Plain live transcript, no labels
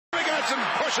some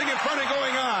pushing in front and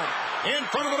going on. In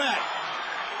front of the mat.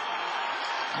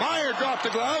 Meyer dropped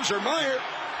the gloves, or Meyer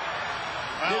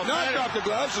did not drop the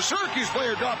gloves. The Syracuse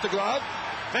player dropped the glove.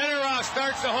 Methot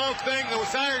starts the whole thing. The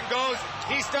siren goes.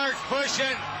 He starts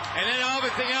pushing, and then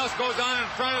everything else goes on in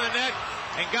front of the net,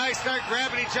 and guys start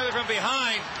grabbing each other from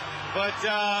behind. But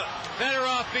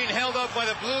Methot being held up by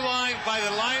the blue line by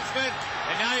the linesman,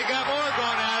 and now you got more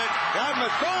going at it. Got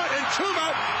Methot and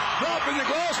Tuma dropping the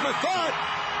gloves. Methot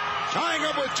tying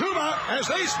up with Tuma as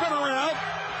they spin around.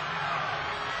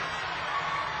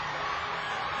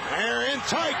 They're in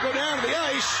tight, go down to the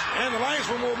ice, and the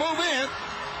linesman will move in.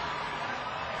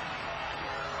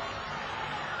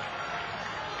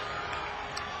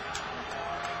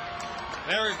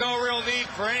 There is no real need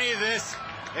for any of this,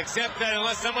 except that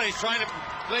unless somebody's trying to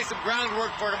lay some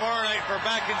groundwork for tomorrow night for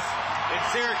back in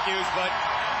Syracuse, but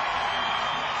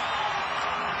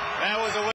that was a